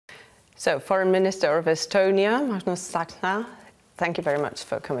So, Foreign Minister of Estonia, Tsahkna, thank you very much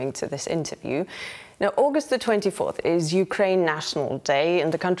for coming to this interview. Now, August the 24th is Ukraine National Day,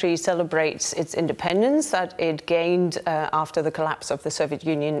 and the country celebrates its independence that it gained after the collapse of the Soviet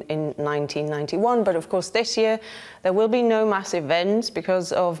Union in 1991. But of course, this year there will be no mass events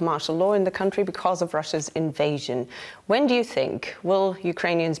because of martial law in the country, because of Russia's invasion. When do you think will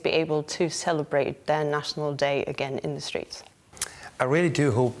Ukrainians be able to celebrate their National Day again in the streets? I really do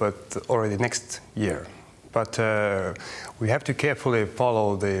hope that already next year. But we have to carefully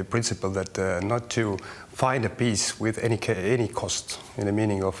follow the principle that not to find a peace with any cost, in the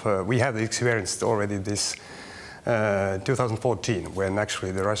meaning of we have experienced already this 2014, when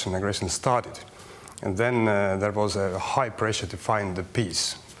actually the Russian aggression started. And then there was a high pressure to find the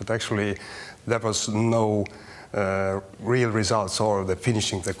peace. But actually there was no real results or the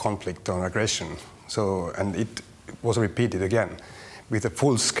finishing the conflict on aggression. So, and it was repeated again, with a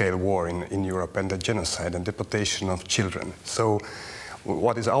full-scale war in Europe and the genocide and deportation of children. So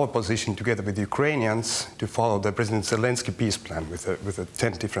what is our position together with the Ukrainians to follow the President Zelensky peace plan with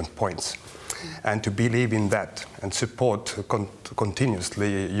 10 different points and to believe in that and support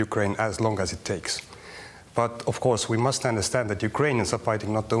continuously Ukraine as long as it takes. But of course we must understand that Ukrainians are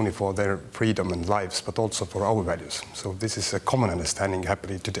fighting not only for their freedom and lives but also for our values. So this is a common understanding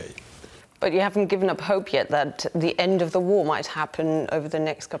happening today. But you haven't given up hope yet that the end of the war might happen over the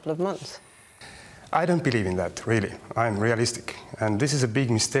next couple of months? I don't believe in that, really. I'm realistic. And this is a big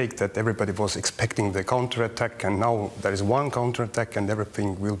mistake that everybody was expecting the counterattack, and now there is one counterattack and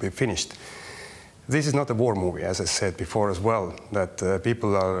everything will be finished. This is not a war movie, as I said before as well, that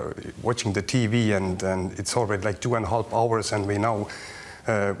people are watching the TV and it's already like 2.5 hours and we now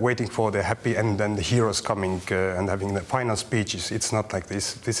waiting for the happy end and the heroes coming and having the final speeches. It's not like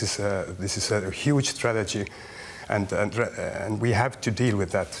this. This is a huge strategy, and we have to deal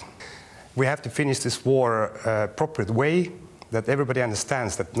with that. We have to finish this war appropriate way, that everybody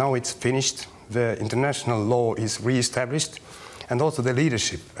understands that now it's finished. The international law is re-established, and also the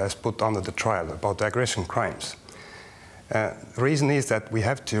leadership has put under the trial about the aggression crimes. The reason is that we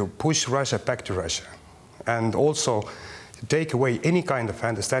have to push Russia back to Russia, and also take away any kind of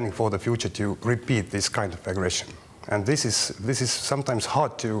understanding for the future to repeat this kind of aggression. And this is sometimes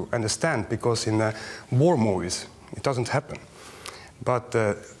hard to understand because in war movies it doesn't happen. But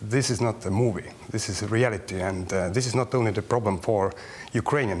this is not a movie, this is a reality, and this is not only the problem for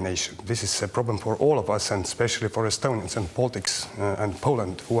Ukrainian nation, this is a problem for all of us, and especially for Estonians and Baltics and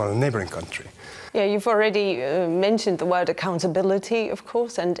Poland, who are a neighboring country. Yeah, you've already mentioned the word accountability, of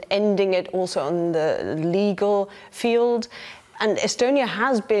course, and ending it also on the legal field. And Estonia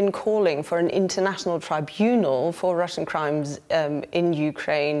has been calling for an international tribunal for Russian crimes in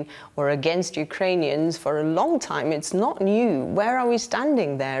Ukraine or against Ukrainians for a long time. It's not new. Where are we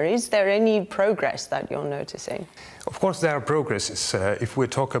standing there? Is there any progress that you're noticing? Of course, there are progresses. If we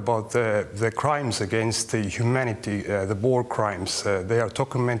talk about the crimes against the humanity, the war crimes, they are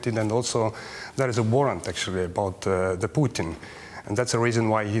documented, and also there is a warrant actually about the Putin. And that's the reason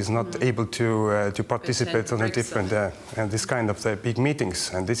why he's not able to participate on a different and this kind of big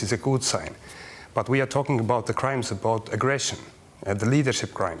meetings, and this is a good sign. But we are talking about the crimes about aggression, the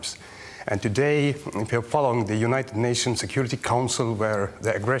leadership crimes. And today, if you're following the United Nations Security Council, where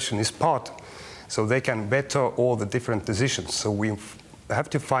the aggression is part, so they can veto all the different decisions. So we have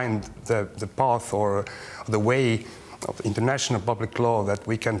to find the path or the way of international public law that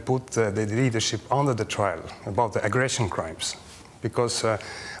we can put the leadership under the trial about the aggression crimes. Because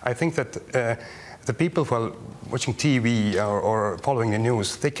I think that the people who are watching TV or following the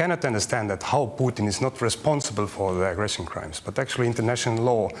news, they cannot understand that how Putin is not responsible for the aggression crimes. But actually international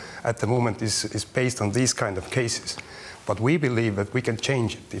law at the moment is based on these kind of cases. But we believe that we can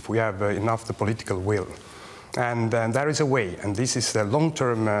change it if we have enough the political will. And there is a way, and this is a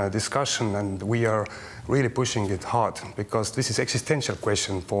long-term discussion, and we are really pushing it hard, because this is an existential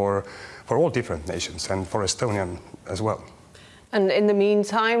question for all different nations, and for Estonia as well. And in the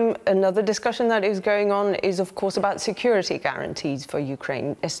meantime, another discussion that is going on is, of course, about security guarantees for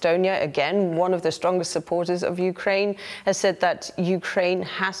Ukraine. Estonia, again, one of the strongest supporters of Ukraine, has said that Ukraine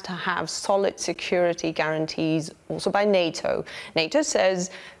has to have solid security guarantees also by NATO. NATO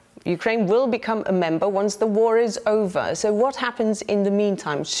says Ukraine will become a member once the war is over. So what happens in the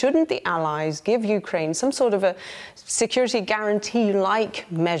meantime? Shouldn't the allies give Ukraine some sort of a security guarantee-like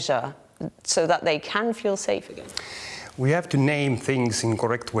measure so that they can feel safe again? We have to name things in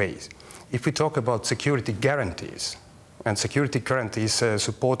correct ways. If we talk about security guarantees, and security guarantees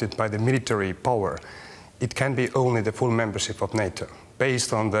supported by the military power, it can be only the full membership of NATO,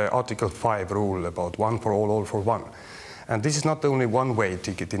 based on the Article 5 rule about one for all for one. And this is not only one-way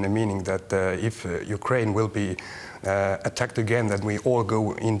ticket in the meaning that if Ukraine will be attacked again, that we all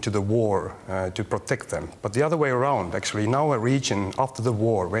go into the war to protect them. But the other way around, actually, in our region, after the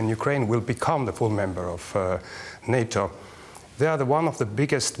war, when Ukraine will become the full member of NATO, they are one of the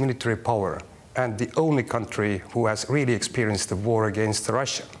biggest military power and the only country who has really experienced the war against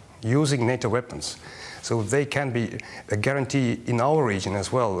Russia using NATO weapons. So they can be a guarantee in our region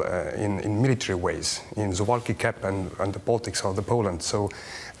as well, in military ways, in Suwalki Cap and the Baltics of the Poland. So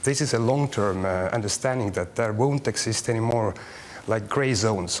this is a long-term understanding that there won't exist anymore like gray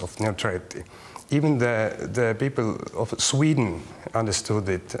zones of neutrality. Even the people of Sweden understood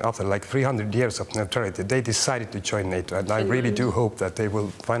it after like 300 years of neutrality. They decided to join NATO, and I really do hope that they will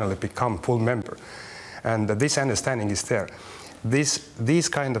finally become full member. And this understanding is there. These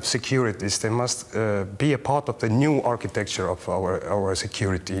kind of securities, they must be a part of the new architecture of our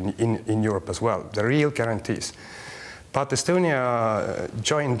security in Europe as well, the real guarantees. But Estonia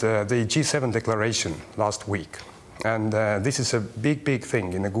joined the G7 declaration last week, and this is a big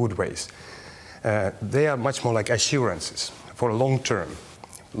thing in a good ways. They are much more like assurances for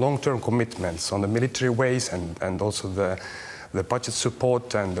long-term commitments on the military ways and also the budget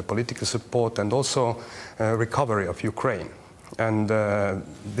support and the political support and also recovery of Ukraine. And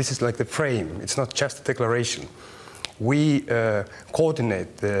this is like the frame. It's not just a declaration. We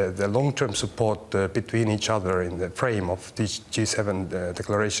coordinate the long-term support between each other in the frame of this G7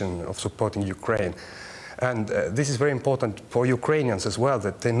 declaration of supporting Ukraine. And this is very important for Ukrainians as well,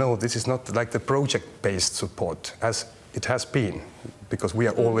 that they know this is not like the project-based support as it has been, because we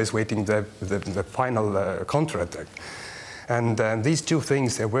are always waiting the final counterattack. And these two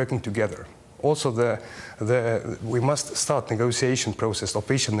things, they're working together. Also, we must start negotiation process,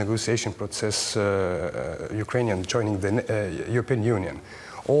 official negotiation process, Ukrainian joining the European Union.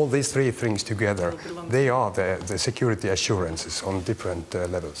 All these three things together, they are the security assurances on different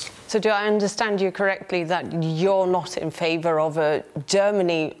levels. So do I understand you correctly that you're not in favor of a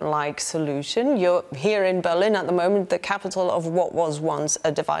Germany-like solution? You're here in Berlin at the moment, the capital of what was once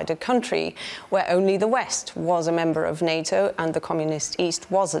a divided country, where only the West was a member of NATO and the communist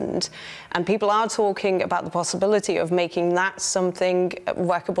East wasn't. And people are talking about the possibility of making that something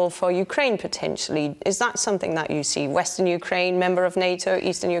workable for Ukraine potentially. Is that something that you see? Western Ukraine, member of NATO,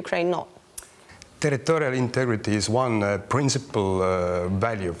 Eastern Ukraine not? Territorial integrity is one principal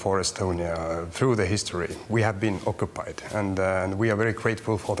value for Estonia through the history. We have been occupied, and we are very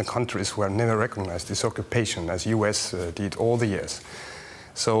grateful for the countries who have never recognized this occupation, as US did all the years.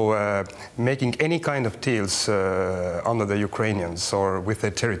 So making any kind of deals under the Ukrainians or with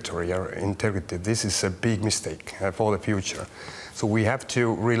their territorial integrity, this is a big mistake for the future. So we have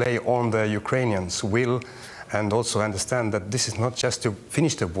to rely on the Ukrainians' will, and also understand that this is not just to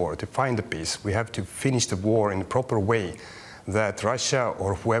finish the war, to find a peace. We have to finish the war in a proper way, that Russia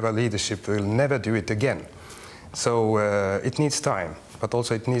or whoever leadership will never do it again. So it needs time, but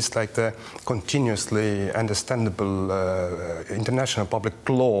also it needs like the continuously understandable international public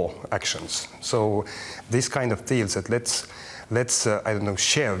law actions. So this kind of deals that let's I don't know,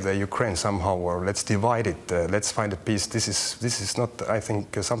 share the Ukraine somehow, or let's divide it, let's find a peace. This is not, I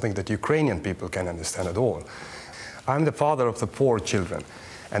think, something that Ukrainian people can understand at all. I'm the father of the 4 children,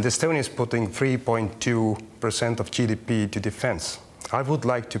 and Estonia is putting 3.2% of GDP to defense. I would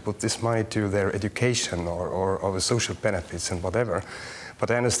like to put this money to their education or social benefits and whatever, but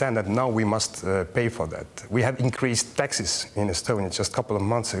I understand that now we must pay for that. We have increased taxes in Estonia just a couple of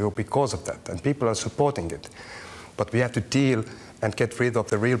months ago because of that, and people are supporting it. But we have to deal and get rid of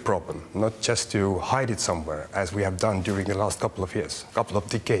the real problem, not just to hide it somewhere, as we have done during the last couple of years, couple of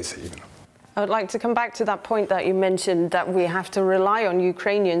decades even. I would like to come back to that point that you mentioned, that we have to rely on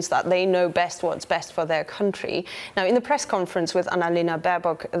Ukrainians, that they know best what's best for their country. Now, in the press conference with Annalena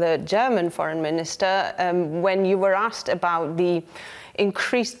Baerbock, the German foreign minister, when you were asked about the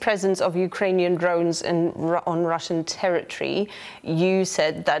increased presence of Ukrainian drones on Russian territory, you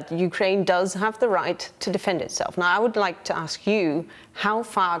said that Ukraine does have the right to defend itself. Now, I would like to ask you, how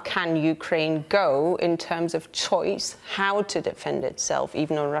far can Ukraine go in terms of choice, how to defend itself,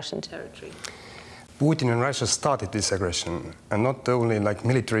 even on Russian territory? Putin and Russia started this aggression, and not only like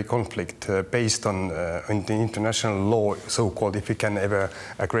military conflict based on the international law, so-called, if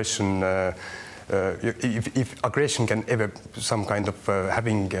aggression can ever some kind of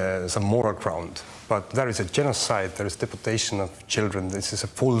having some moral ground. But there is a genocide, there is deportation of children. This is a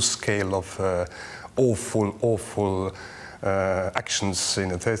full scale of awful actions in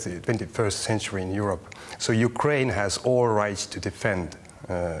the 21st century in Europe. So Ukraine has all rights to defend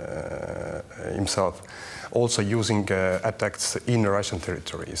himself, also using attacks in Russian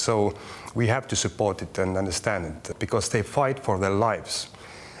territory. So we have to support it and understand it, because they fight for their lives.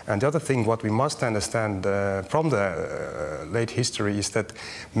 And the other thing, what we must understand from the late history is that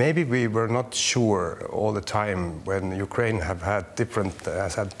maybe we were not sure all the time when Ukraine has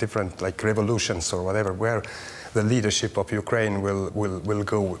had different like revolutions or whatever, where the leadership of Ukraine will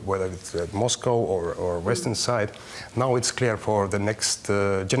go, whether it's at Moscow or Western side. Now it's clear for the next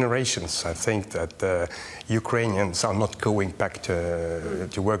generations, I think, that Ukrainians are not going back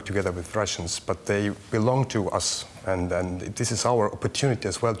to work together with Russians, but they belong to us. And this is our opportunity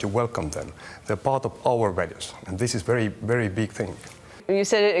as well to welcome them. They're part of our values, and this is very, very big thing. You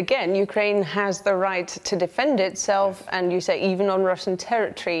said it again, Ukraine has the right to defend itself, and you say even on Russian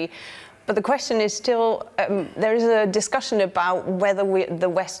territory. But the question is still, there is a discussion about whether the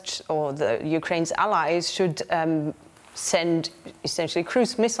West or the Ukraine's allies should send essentially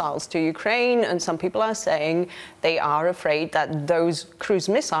cruise missiles to Ukraine, and some people are saying they are afraid that those cruise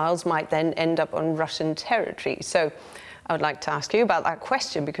missiles might then end up on Russian territory. So I would like to ask you about that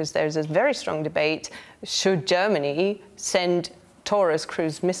question, because there's a very strong debate. Should Germany send Taurus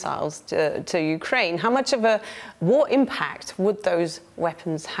cruise missiles to Ukraine? How much of a war impact would those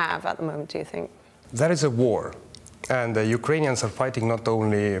weapons have at the moment, do you think? There is a war, and the Ukrainians are fighting not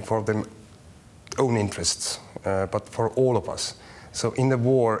only for their own interests, but for all of us. So in the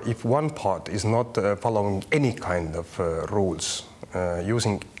war, if one part is not following any kind of rules,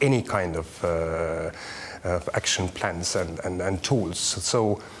 using any kind of action plans and tools,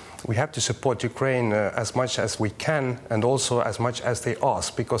 so we have to support Ukraine as much as we can, and also as much as they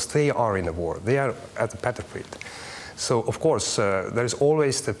ask, because they are in a war. They are at the battlefield. So, of course, there is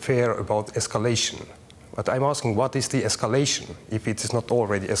always the fear about escalation. But I'm asking, what is the escalation if it is not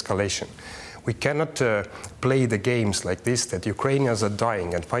already escalation? We cannot play the games like this, that Ukrainians are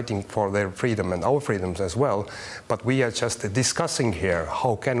dying and fighting for their freedom and our freedoms as well, but we are just discussing here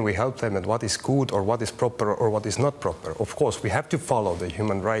how can we help them and what is good or what is proper or what is not proper. Of course, we have to follow the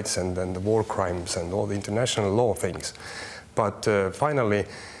human rights and the war crimes and all the international law things. But finally,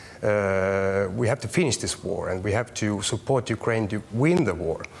 we have to finish this war, and we have to support Ukraine to win the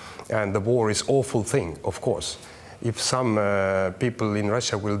war. And the war is an awful thing, of course. If some people in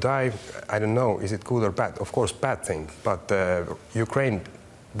Russia will die, I don't know, is it good or bad? Of course, bad thing. But Ukraine,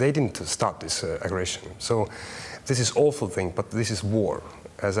 they didn't start this aggression. So this is an awful thing, but this is war.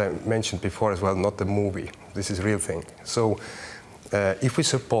 As I mentioned before as well, not a movie. This is a real thing. So if we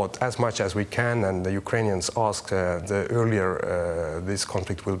support as much as we can, and the Ukrainians ask, the earlier this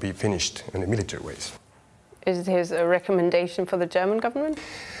conflict will be finished in the military ways. Is there a recommendation for the German government?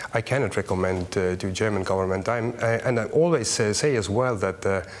 I cannot recommend to German government. And I always say as well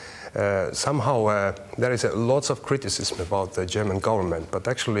that somehow there is lots of criticism about the German government. But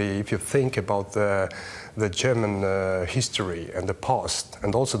actually, if you think about the German history and the past,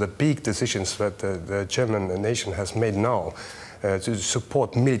 and also the big decisions that the German nation has made now to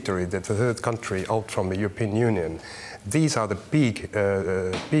support military, the third country out from the European Union, these are the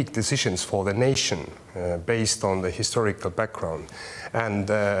big decisions for the nation based on the historical background, and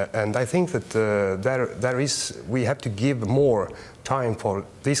I think that we have to give more time for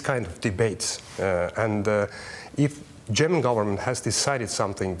these kind of debates. And if German government has decided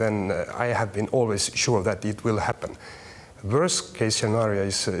something, then I have been always sure that it will happen. Worst case scenario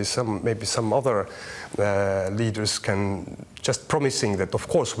is maybe some other leaders can just promising that of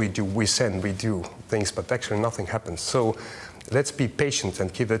course we do things, but actually nothing happens. So let's be patient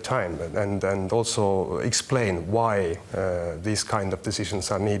and give it time, and also explain why these kind of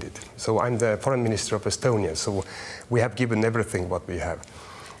decisions are needed. So I'm the Foreign Minister of Estonia, so we have given everything what we have.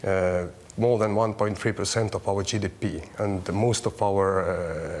 More than 1.3% of our GDP and most of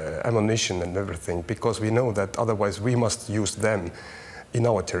our ammunition and everything, because we know that otherwise we must use them in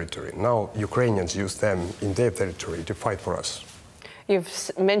our territory. Now Ukrainians use them in their territory to fight for us.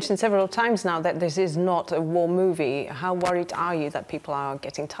 You've mentioned several times now that this is not a war movie. How worried are you that people are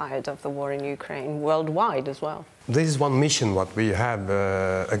getting tired of the war in Ukraine, worldwide as well? This is one mission what we have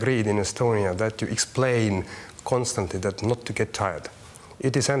agreed in Estonia, that to explain constantly that not to get tired.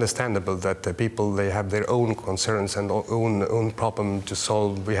 It is understandable that the people, they have their own concerns and own problem to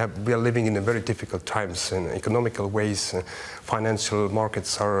solve. We are living in a very difficult times in economical ways. Financial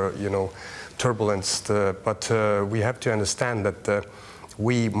markets are, turbulent, but we have to understand that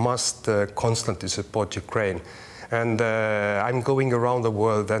we must constantly support Ukraine. And I'm going around the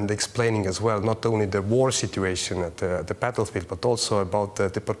world and explaining as well, not only the war situation at the battlefield, but also about the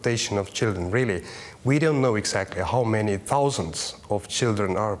deportation of children. Really, we don't know exactly how many thousands of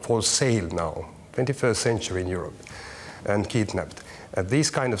children are for sale now, 21st century in Europe, and kidnapped. These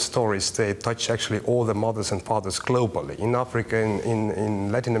kind of stories, they touch actually all the mothers and fathers globally, in Africa,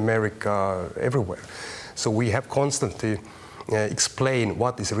 in Latin America, everywhere. So we have constantly explain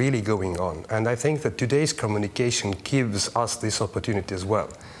what is really going on. And I think that today's communication gives us this opportunity as well.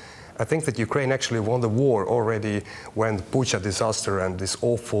 I think that Ukraine actually won the war already when the Bucha disaster and these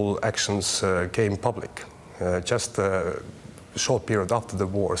awful actions came public, just a short period after the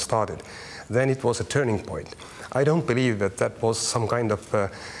war started. Then it was a turning point. I don't believe that that was some kind of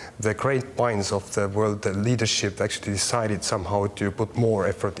the great minds of the world leadership actually decided somehow to put more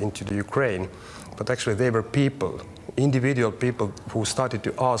effort into the Ukraine, but actually they were people, individual people who started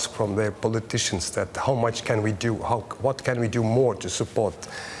to ask from their politicians that how much can we do, what can we do more to support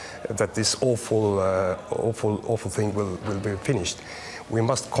that this awful thing will be finished. We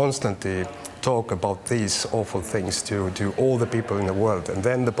must constantly talk about these awful things to all the people in the world, and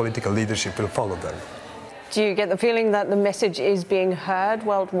then the political leadership will follow them. Do you get the feeling that the message is being heard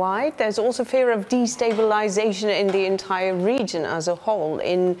worldwide? There's also fear of destabilization in the entire region as a whole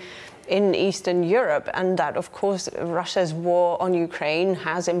in Eastern Europe, and that, of course, Russia's war on Ukraine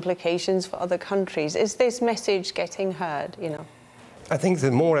has implications for other countries. Is this message getting heard, you know? I think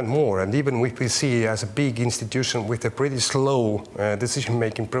that more and more, and even if we see as a big institution with a pretty slow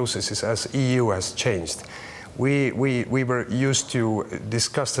decision-making processes as EU has changed. We were used to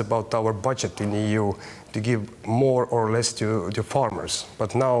discuss about our budget in EU to give more or less to farmers,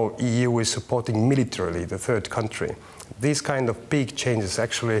 but now EU is supporting militarily the third country. These kind of big changes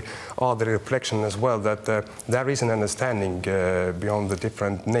actually are the reflection as well that there is an understanding beyond the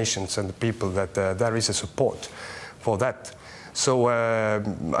different nations and the people that there is a support for that. So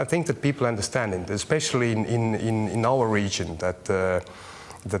I think that people understand it, especially in our region,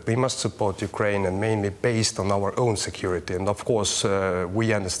 that we must support Ukraine and mainly based on our own security. And of course,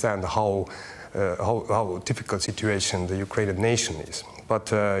 we understand how difficult situation the Ukrainian nation is.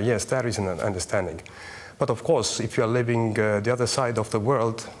 But yes, there is an understanding. But of course, if you are living the other side of the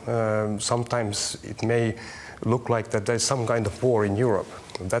world, sometimes it may look like that there's some kind of war in Europe.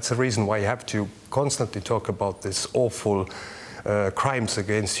 And that's the reason why you have to constantly talk about this awful crimes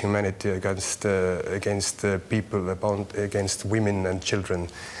against humanity, against people, against women and children.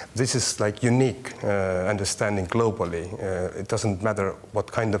 This is like unique understanding globally. It doesn't matter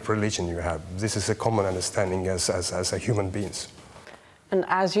what kind of religion you have. This is a common understanding as a human beings. And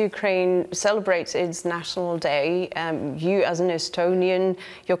as Ukraine celebrates its National Day, you as an Estonian,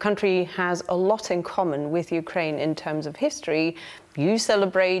 your country has a lot in common with Ukraine in terms of history. You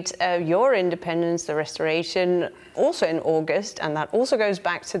celebrate your independence, the restoration, also in August, and that also goes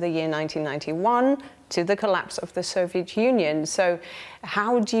back to the year 1991, to the collapse of the Soviet Union. So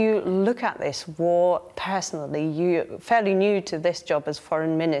how do you look at this war personally? You're fairly new to this job as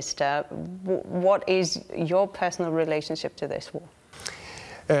foreign minister. What is your personal relationship to this war?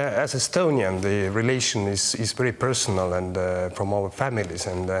 As Estonian, the relation is very personal and from our families.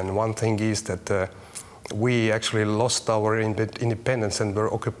 And one thing is that we actually lost our independence and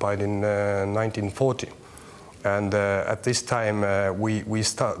were occupied in 1940. And at this time, we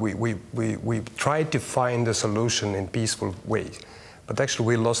tried to find a solution in peaceful way. But actually,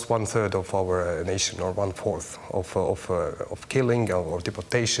 we lost 1/3 of our nation, or 1/4 of killing, or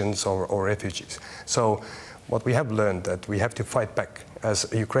deportations, or refugees. So what we have learned that we have to fight back, as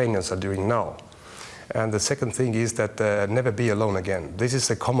Ukrainians are doing now. And the second thing is that never be alone again. This is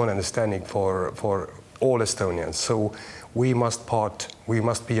a common understanding for all Estonians. So we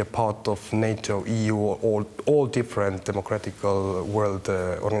must be a part of NATO, EU, all different democratic world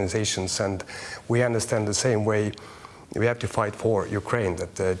organizations, and we understand the same way. We have to fight for Ukraine,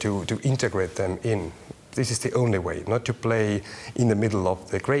 that to integrate them in. This is the only way, not to play in the middle of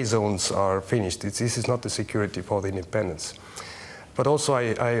the gray zones are finished. This is not the security for the independence. But also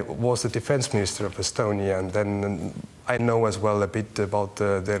I was the defense minister of Estonia, and then I know as well a bit about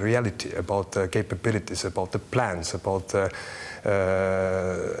the reality, about the capabilities, about the plans, about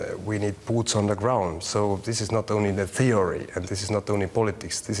we need boots on the ground. So this is not only the theory, and this is not only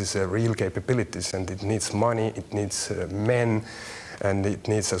politics, this is real capabilities, and it needs money, it needs men, and it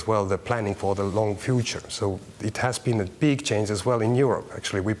needs as well the planning for the long future. So it has been a big change as well in Europe.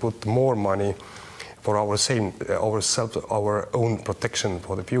 Actually, we put more money for our own protection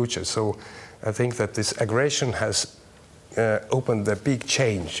for the future. So I think that this aggression has opened a big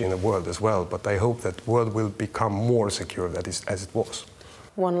change in the world as well, but I hope that the world will become more secure as it was.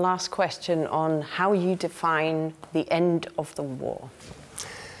 One last question on how you define the end of the war.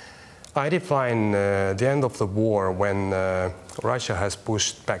 I define the end of the war when Russia has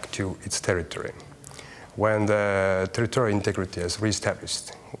pushed back to its territory. when the territorial integrity has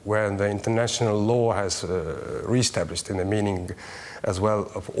reestablished, when the international law has reestablished in the meaning as well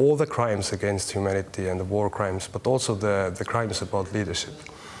of all the crimes against humanity and the war crimes, but also the crimes about leadership.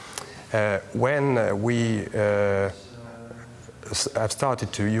 When we have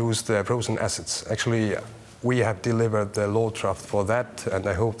started to use the frozen assets, actually we have delivered the law draft for that, and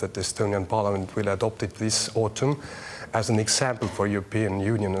I hope that the Estonian Parliament will adopt it this autumn as an example for European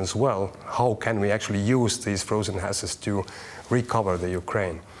Union as well. How can we actually use these frozen assets to recover the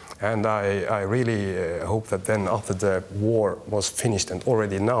Ukraine? And I really hope that then after the war was finished, and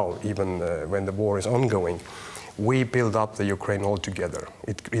already now, even when the war is ongoing, we build up the Ukraine all together.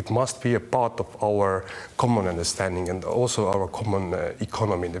 It must be a part of our common understanding and also our common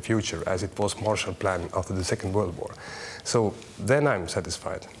economy in the future, as it was Marshall Plan after the Second World War. So then I'm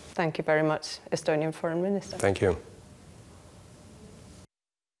satisfied. Thank you very much, Estonian Foreign Minister. Thank you.